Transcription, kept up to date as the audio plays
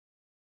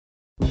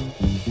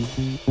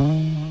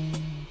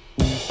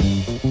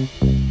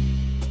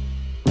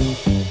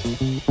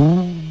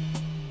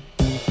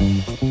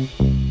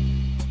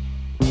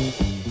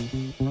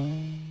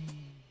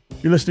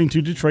You're listening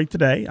to Detroit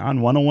Today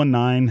on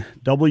 101.9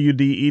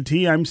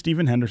 WDET. I'm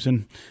Stephen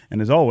Henderson,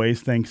 and as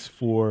always, thanks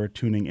for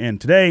tuning in.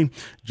 Today,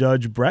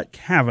 Judge Brett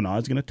Kavanaugh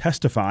is going to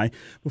testify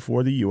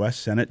before the U.S.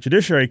 Senate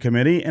Judiciary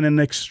Committee in an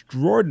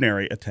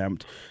extraordinary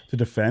attempt to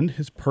defend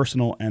his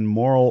personal and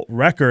moral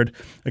record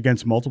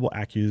against multiple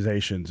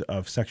accusations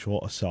of sexual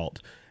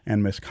assault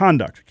and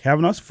misconduct.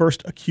 Kavanaugh's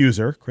first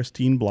accuser,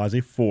 Christine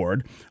Blasey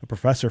Ford, a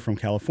professor from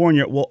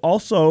California, will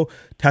also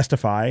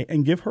testify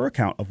and give her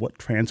account of what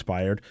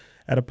transpired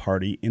at a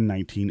party in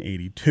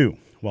 1982.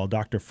 While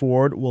Dr.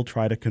 Ford will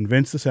try to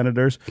convince the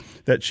senators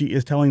that she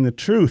is telling the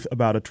truth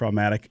about a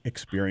traumatic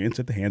experience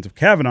at the hands of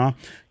Kavanaugh,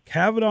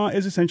 Kavanaugh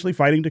is essentially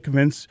fighting to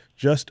convince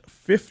just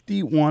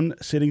 51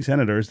 sitting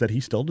senators that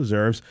he still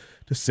deserves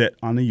to sit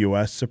on the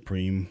U.S.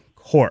 Supreme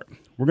Court.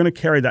 We're going to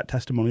carry that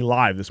testimony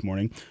live this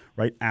morning,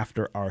 right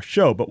after our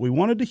show. But we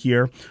wanted to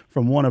hear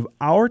from one of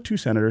our two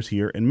senators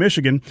here in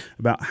Michigan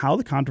about how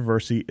the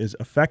controversy is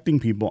affecting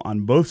people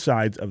on both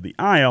sides of the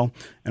aisle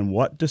and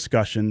what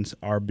discussions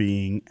are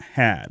being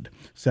had.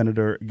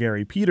 Senator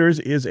Gary Peters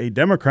is a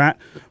Democrat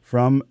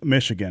from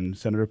Michigan.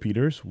 Senator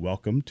Peters,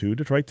 welcome to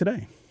Detroit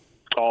Today.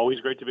 Always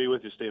great to be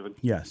with you, Stephen.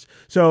 Yes.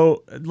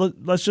 So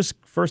let's just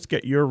first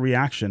get your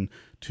reaction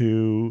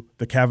to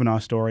the Kavanaugh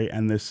story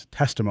and this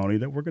testimony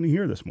that we're going to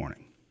hear this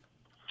morning.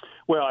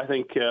 Well, I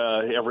think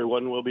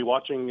everyone will be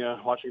watching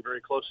very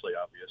closely,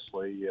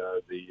 obviously,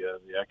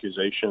 the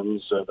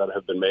accusations that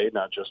have been made,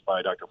 not just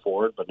by Dr.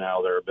 Ford, but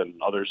now there have been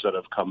others that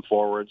have come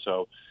forward.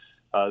 So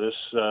this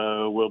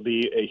will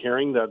be a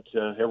hearing that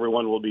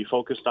everyone will be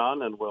focused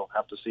on, and we'll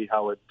have to see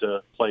how it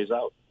plays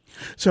out.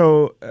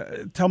 So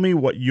tell me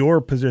what your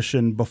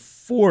position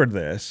before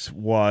this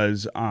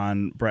was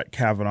on Brett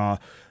Kavanaugh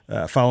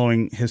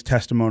following his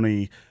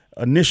testimony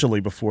initially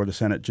before the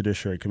Senate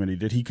Judiciary Committee.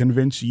 Did he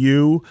convince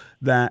you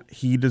that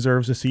he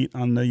deserves a seat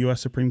on the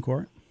U.S. Supreme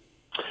Court?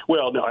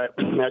 Well, no.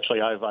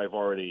 I've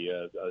already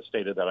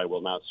stated that I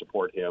will not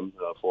support him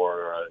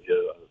for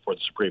the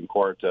Supreme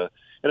Court,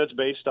 and it's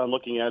based on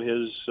looking at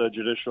his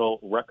judicial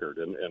record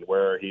and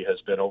where he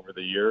has been over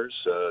the years,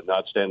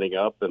 not standing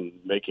up and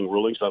making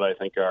rulings that I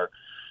think are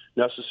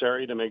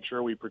necessary to make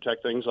sure we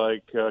protect things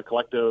like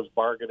collective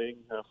bargaining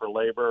for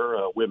labor.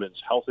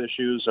 Women's health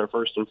issues are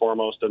first and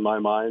foremost in my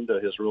mind.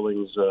 His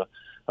rulings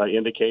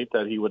indicate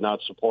that he would not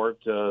support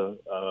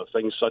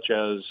things such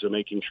as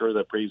making sure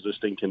that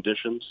pre-existing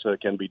conditions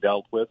can be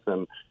dealt with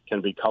and can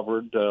be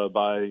covered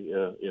by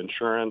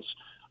insurance.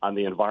 On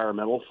the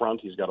environmental front,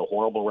 he's got a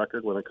horrible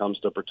record when it comes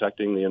to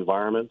protecting the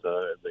environment,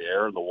 the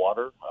air and the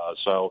water.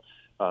 So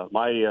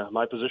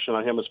my position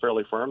on him is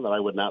fairly firm, that I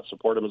would not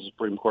support him as a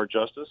Supreme Court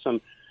justice.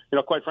 And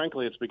quite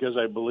frankly, it's because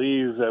I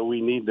believe that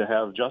we need to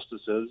have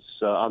justices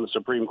on the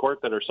Supreme Court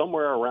that are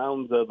somewhere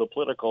around the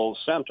political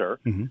center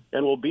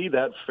and will be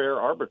that fair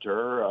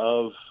arbiter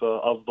of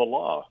the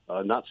law,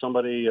 not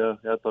somebody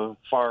at the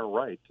far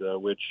right,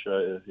 which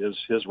is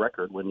his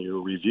record when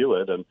you review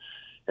it.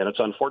 And it's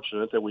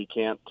unfortunate that we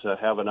can't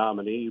have a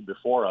nominee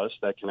before us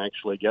that can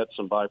actually get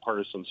some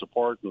bipartisan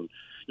support. And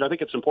I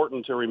think it's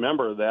important to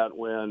remember that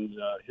when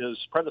his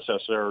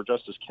predecessor,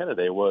 Justice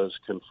Kennedy, was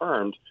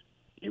confirmed,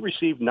 he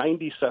received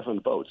 97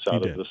 votes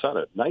out of the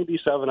Senate,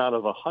 97 out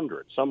of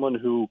 100. Someone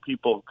who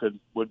people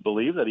would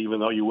believe that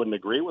even though you wouldn't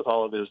agree with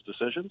all of his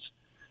decisions,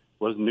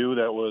 knew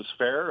that was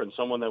fair, and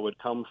someone that would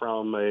come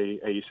from a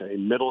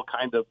middle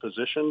kind of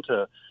position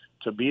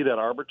to be that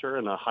arbiter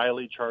in a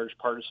highly charged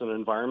partisan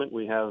environment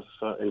we have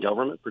in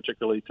government,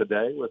 particularly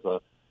today with a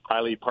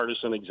highly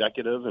partisan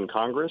executive in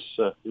Congress.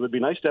 It would be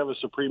nice to have a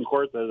Supreme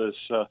Court that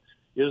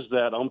is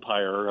that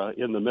umpire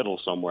in the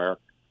middle somewhere.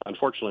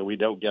 Unfortunately, we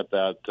don't get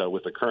that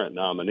with the current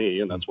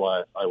nominee, and that's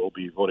why I will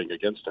be voting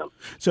against him.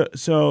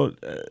 So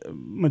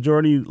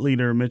Majority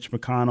Leader Mitch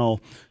McConnell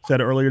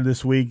said earlier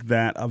this week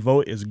that a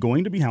vote is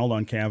going to be held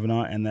on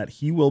Kavanaugh and that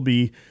he will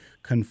be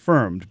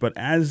confirmed. But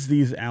as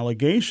these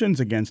allegations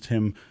against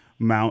him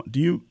mount,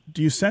 do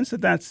you sense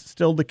that that's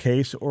still the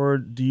case, or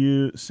do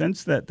you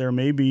sense that there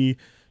may be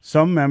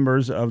some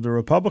members of the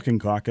Republican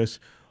caucus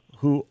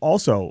who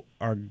also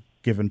are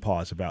given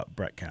pause about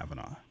Brett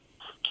Kavanaugh?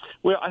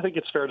 Well, I think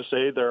it's fair to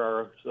say there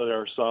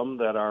are some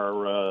that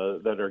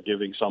are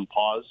giving some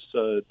pause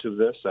to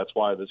this. That's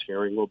why this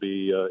hearing will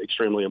be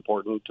extremely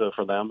important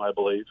for them, I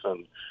believe,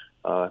 and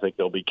I think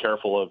they'll be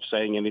careful of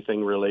saying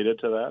anything related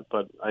to that.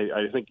 But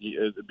I think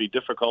it'd be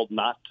difficult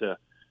not to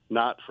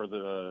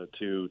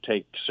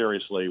take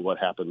seriously what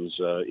happens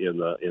in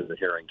the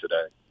hearing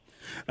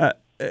today.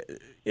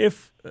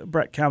 If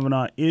Brett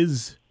Kavanaugh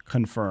is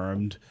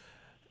confirmed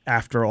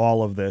after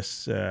all of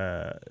this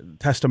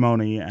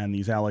testimony and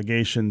these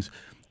allegations,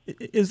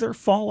 is there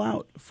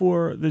fallout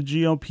for the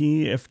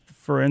GOP if,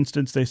 for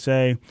instance, they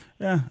say,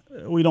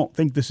 we don't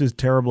think this is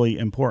terribly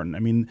important? I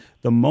mean,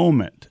 the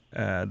moment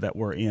that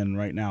we're in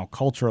right now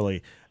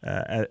culturally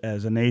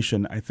as a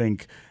nation, I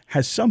think,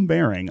 has some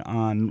bearing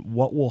on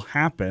what will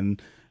happen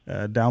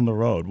down the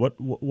road.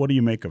 What do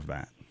you make of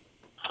that?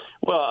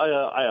 Well,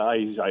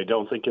 I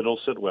don't think it'll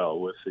sit well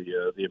with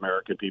the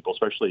American people,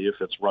 especially if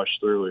it's rushed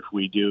through. If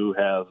we do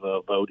have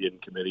a vote in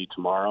committee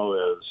tomorrow,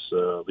 as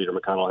Leader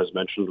McConnell has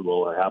mentioned,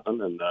 will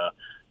happen,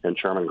 and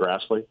Chairman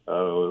Grassley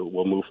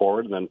will move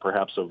forward, and then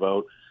perhaps a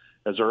vote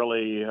as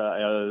early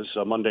as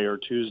Monday or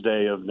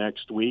Tuesday of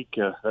next week.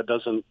 That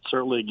doesn't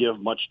certainly give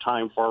much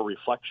time for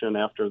reflection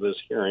after this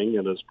hearing.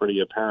 It is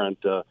pretty apparent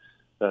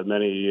that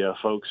many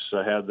folks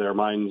had their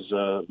minds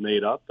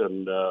made up,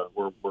 and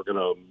we're going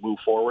to move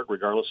forward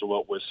regardless of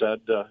what was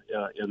said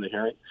in the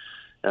hearing.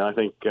 And I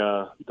think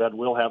that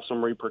will have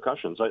some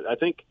repercussions. I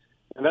think,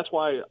 and that's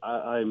why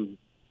I'm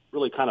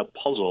really kind of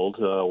puzzled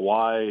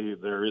why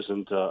there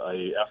isn't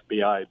a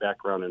FBI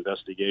background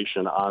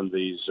investigation on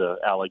these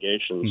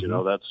allegations. Mm-hmm. You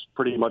know, that's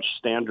pretty much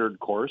standard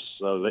course.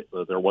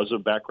 There was a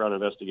background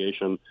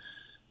investigation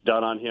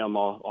done on him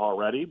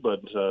already,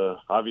 but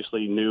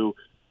obviously new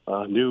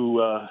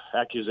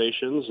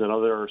accusations and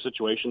other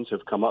situations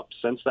have come up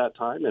since that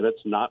time, and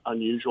it's not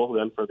unusual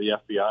then for the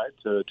FBI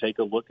to take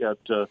a look at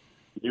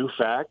new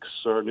facts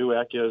or new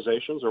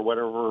accusations or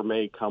whatever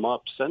may come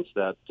up since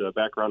that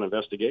background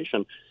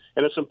investigation.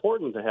 And it's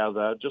important to have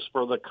that just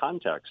for the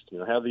context. You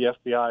know, have the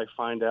FBI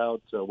find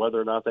out whether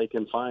or not they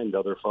can find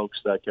other folks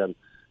that can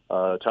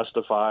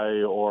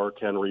testify or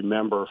can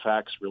remember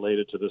facts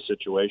related to the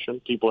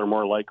situation. People are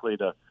more likely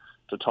to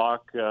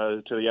talk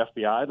to the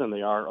FBI than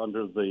they are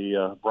under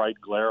the bright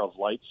glare of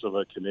lights of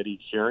a committee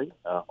hearing.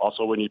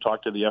 Also, when you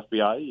talk to the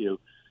FBI, you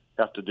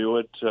have to do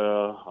it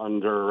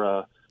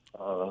under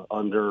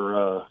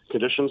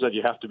conditions that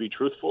you have to be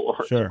truthful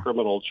or Sure. it's a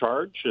criminal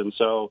charge. And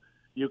so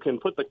you can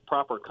put the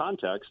proper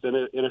context in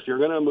it. And if you're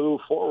going to move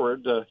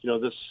forward,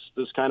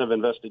 this kind of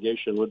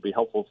investigation would be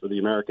helpful for the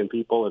American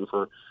people and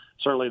for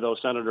certainly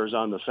those senators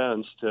on the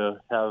fence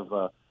to have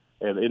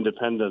an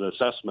independent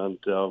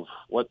assessment of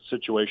what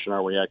situation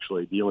are we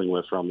actually dealing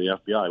with from the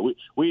FBI.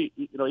 We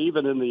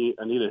even in the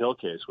Anita Hill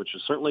case, which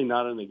is certainly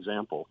not an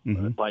example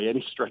by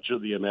any stretch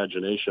of the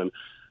imagination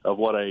of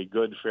what a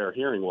good, fair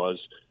hearing was.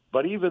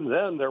 But even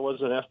then, there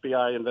was an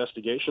FBI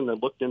investigation that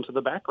looked into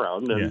the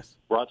background and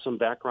brought some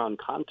background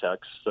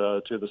context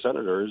to the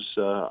senators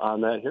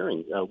on that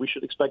hearing. We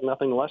should expect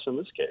nothing less in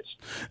this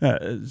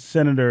case.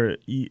 Senator,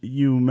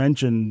 you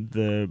mentioned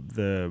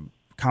the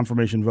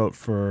confirmation vote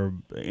for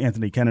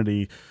Anthony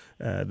Kennedy,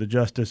 the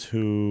justice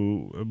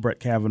who Brett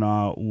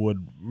Kavanaugh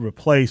would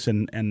replace,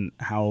 and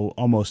how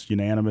almost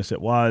unanimous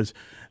it was.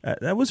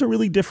 That was a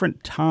really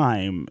different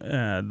time,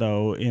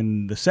 though,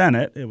 in the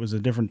Senate. It was a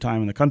different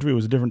time in the country. It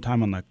was a different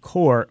time on the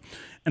court.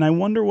 And I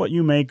wonder what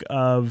you make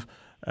of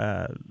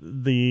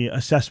the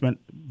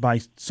assessment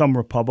by some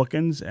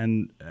Republicans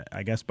and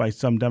I guess by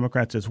some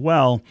Democrats as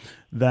well,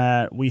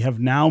 that we have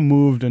now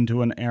moved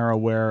into an era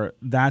where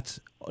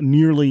that's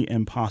nearly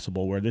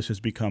impossible, where this has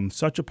become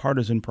such a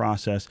partisan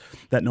process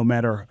that no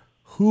matter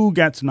who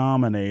gets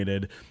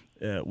nominated,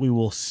 we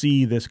will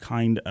see this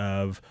kind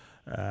of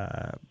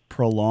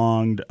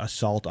prolonged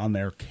assault on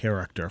their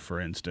character, for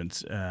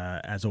instance,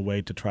 as a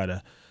way to try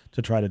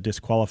to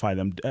disqualify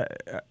them.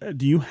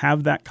 Do you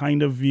have that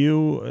kind of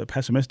view, a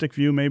pessimistic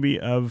view maybe,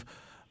 of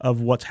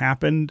what's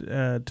happened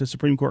to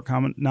Supreme Court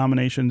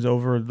nominations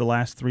over the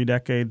last 3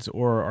 decades,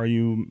 or are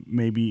you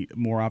maybe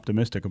more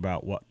optimistic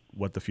about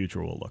what the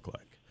future will look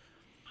like?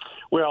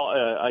 Well,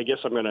 I guess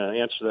I'm going to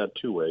answer that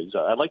 2 ways.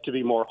 I'd like to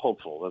be more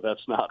hopeful that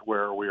that's not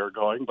where we are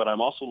going, but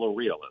I'm also a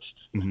realist.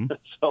 Mm-hmm.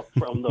 So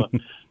from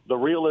the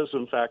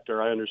realism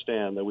factor, I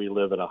understand that we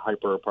live in a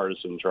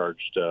hyper-partisan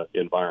charged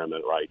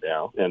environment right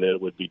now, and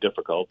it would be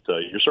difficult.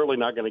 You're certainly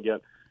not going to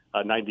get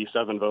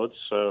 97 votes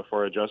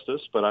for a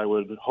justice, but I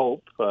would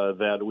hope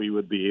that we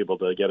would be able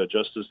to get a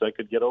justice that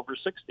could get over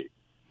 60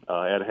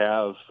 and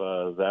have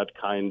that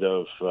kind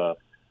of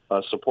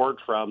support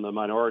from the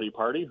minority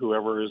party,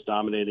 whoever is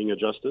nominating a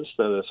justice,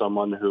 that is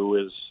someone who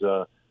is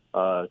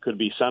could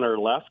be center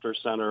left or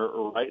center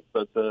right,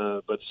 but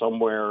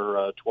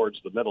somewhere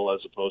towards the middle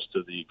as opposed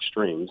to the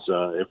extremes.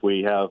 If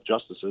we have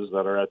justices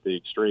that are at the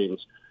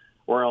extremes,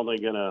 we're only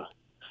going to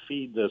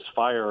feed this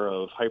fire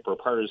of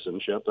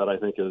hyper-partisanship that I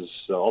think is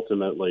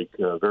ultimately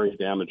very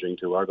damaging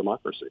to our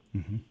democracy.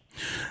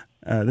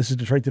 Mm-hmm. This is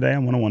Detroit Today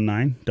on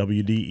 101.9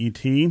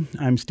 WDET.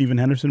 I'm Stephen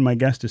Henderson. My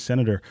guest is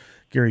Senator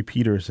Gary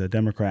Peters, a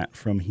Democrat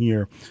from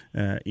here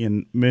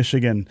in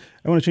Michigan.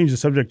 I want to change the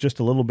subject just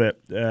a little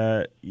bit.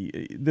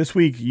 This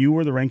week, you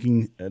were the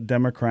ranking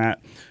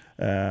Democrat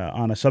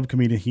on a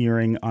subcommittee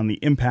hearing on the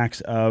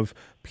impacts of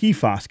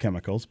PFAS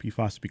chemicals.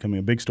 PFAS is becoming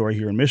a big story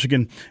here in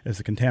Michigan as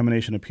the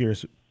contamination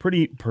appears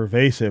pretty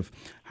pervasive.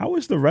 How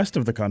is the rest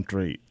of the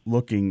country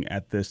looking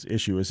at this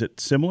issue? Is it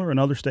similar in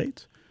other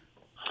states?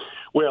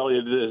 Well,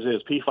 it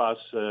is. PFAS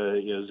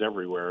is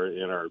everywhere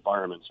in our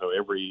environment. So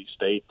every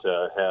state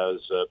has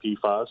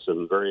PFAS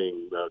and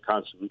varying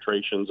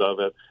concentrations of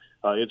it.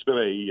 It's been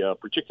a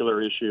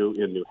particular issue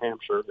in New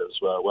Hampshire as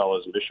well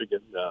as Michigan.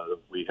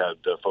 We had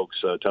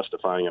folks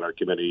testifying in our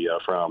committee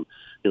from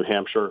New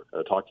Hampshire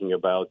talking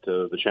about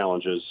the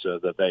challenges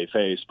that they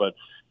face. But,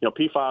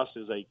 PFAS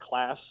is a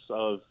class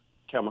of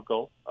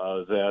chemical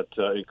that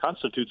it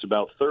constitutes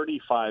about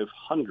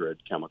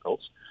 3,500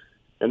 chemicals.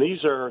 And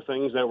these are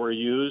things that were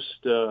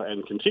used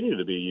and continue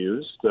to be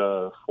used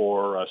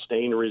for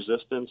stain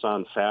resistance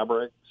on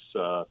fabrics,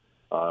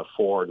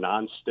 for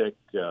nonstick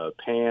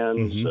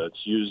pans.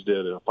 It's used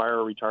in fire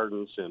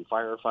retardants and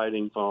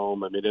firefighting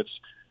foam. I mean, it's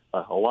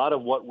a lot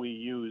of what we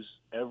use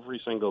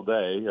every single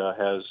day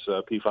has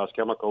PFAS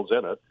chemicals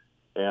in it.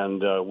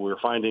 And we're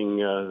finding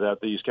that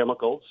these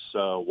chemicals,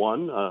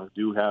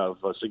 do have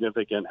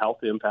significant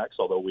health impacts,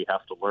 although we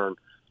have to learn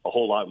a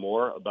whole lot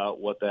more about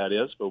what that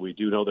is. But we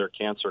do know they're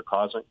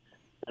cancer-causing.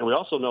 And we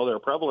also know they're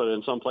prevalent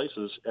in some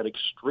places at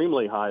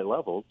extremely high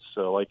levels,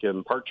 like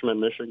in Parchman,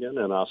 Michigan,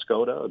 and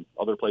Oscoda, and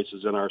other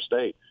places in our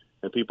state.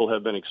 And people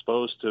have been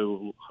exposed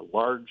to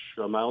large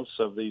amounts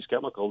of these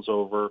chemicals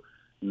over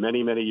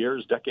many, many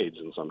years, decades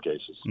in some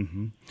cases.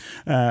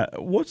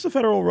 What's the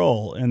federal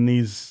role in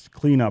these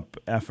cleanup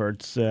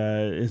efforts?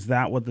 Is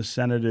that what the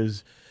Senate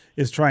is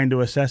trying to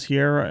assess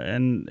here?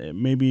 And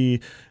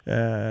maybe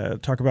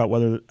talk about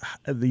whether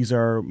these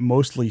are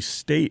mostly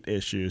state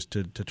issues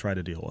to try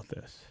to deal with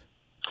this.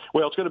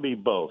 Well, it's going to be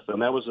both.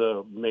 And that was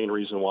a main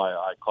reason why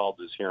I called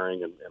this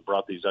hearing and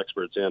brought these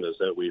experts in, is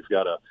that we've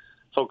got to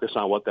focus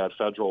on what that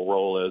federal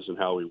role is and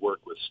how we work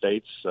with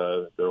states.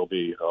 There will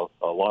be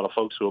a lot of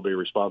folks who will be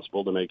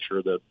responsible to make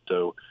sure that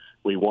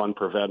we, one,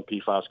 prevent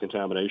PFAS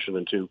contamination,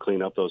 and two,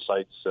 clean up those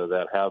sites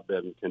that have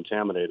been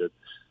contaminated.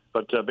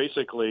 But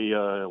basically,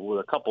 with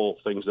a couple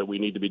things that we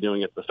need to be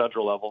doing at the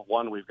federal level.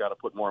 One, we've got to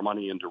put more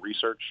money into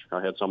research.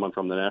 I had someone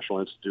from the National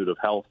Institute of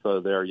Health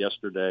there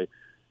yesterday.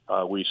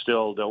 We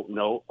still don't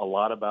know a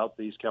lot about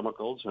these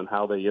chemicals and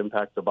how they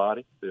impact the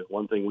body. The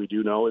one thing we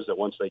do know is that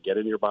once they get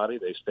in your body,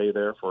 they stay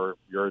there for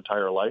your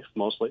entire life,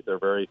 mostly. They're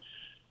very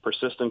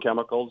persistent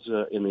chemicals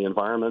in the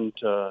environment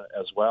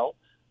as well,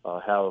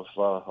 have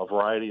a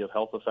variety of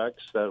health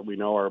effects that we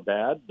know are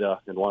bad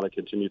and want to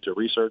continue to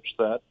research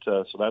that.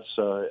 So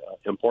that's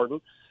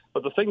important.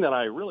 But the thing that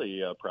I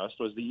really pressed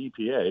was the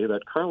EPA,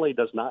 that currently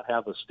does not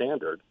have a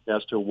standard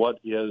as to what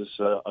is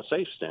a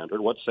safe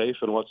standard, what's safe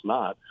and what's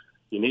not.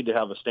 You need to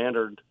have a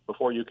standard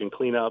before you can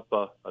clean up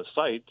a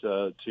site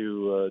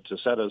to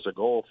set as a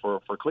goal for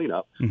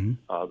cleanup. The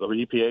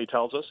EPA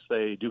tells us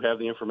they do have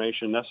the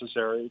information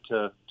necessary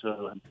to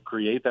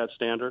create that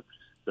standard.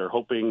 They're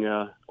hoping,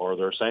 or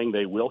they're saying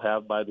they will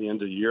have by the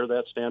end of the year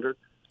that standard.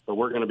 But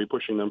we're going to be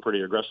pushing them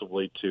pretty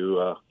aggressively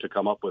to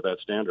come up with that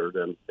standard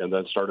and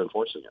then start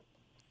enforcing it.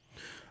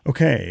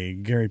 Okay,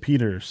 Gary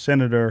Peters,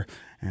 Senator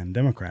and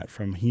Democrat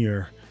from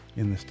here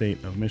in the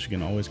state of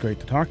Michigan. Always great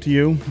to talk to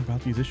you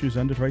about these issues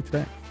on Detroit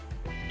Today.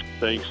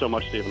 Thanks so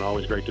much, Stephen.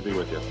 Always great to be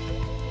with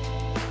you.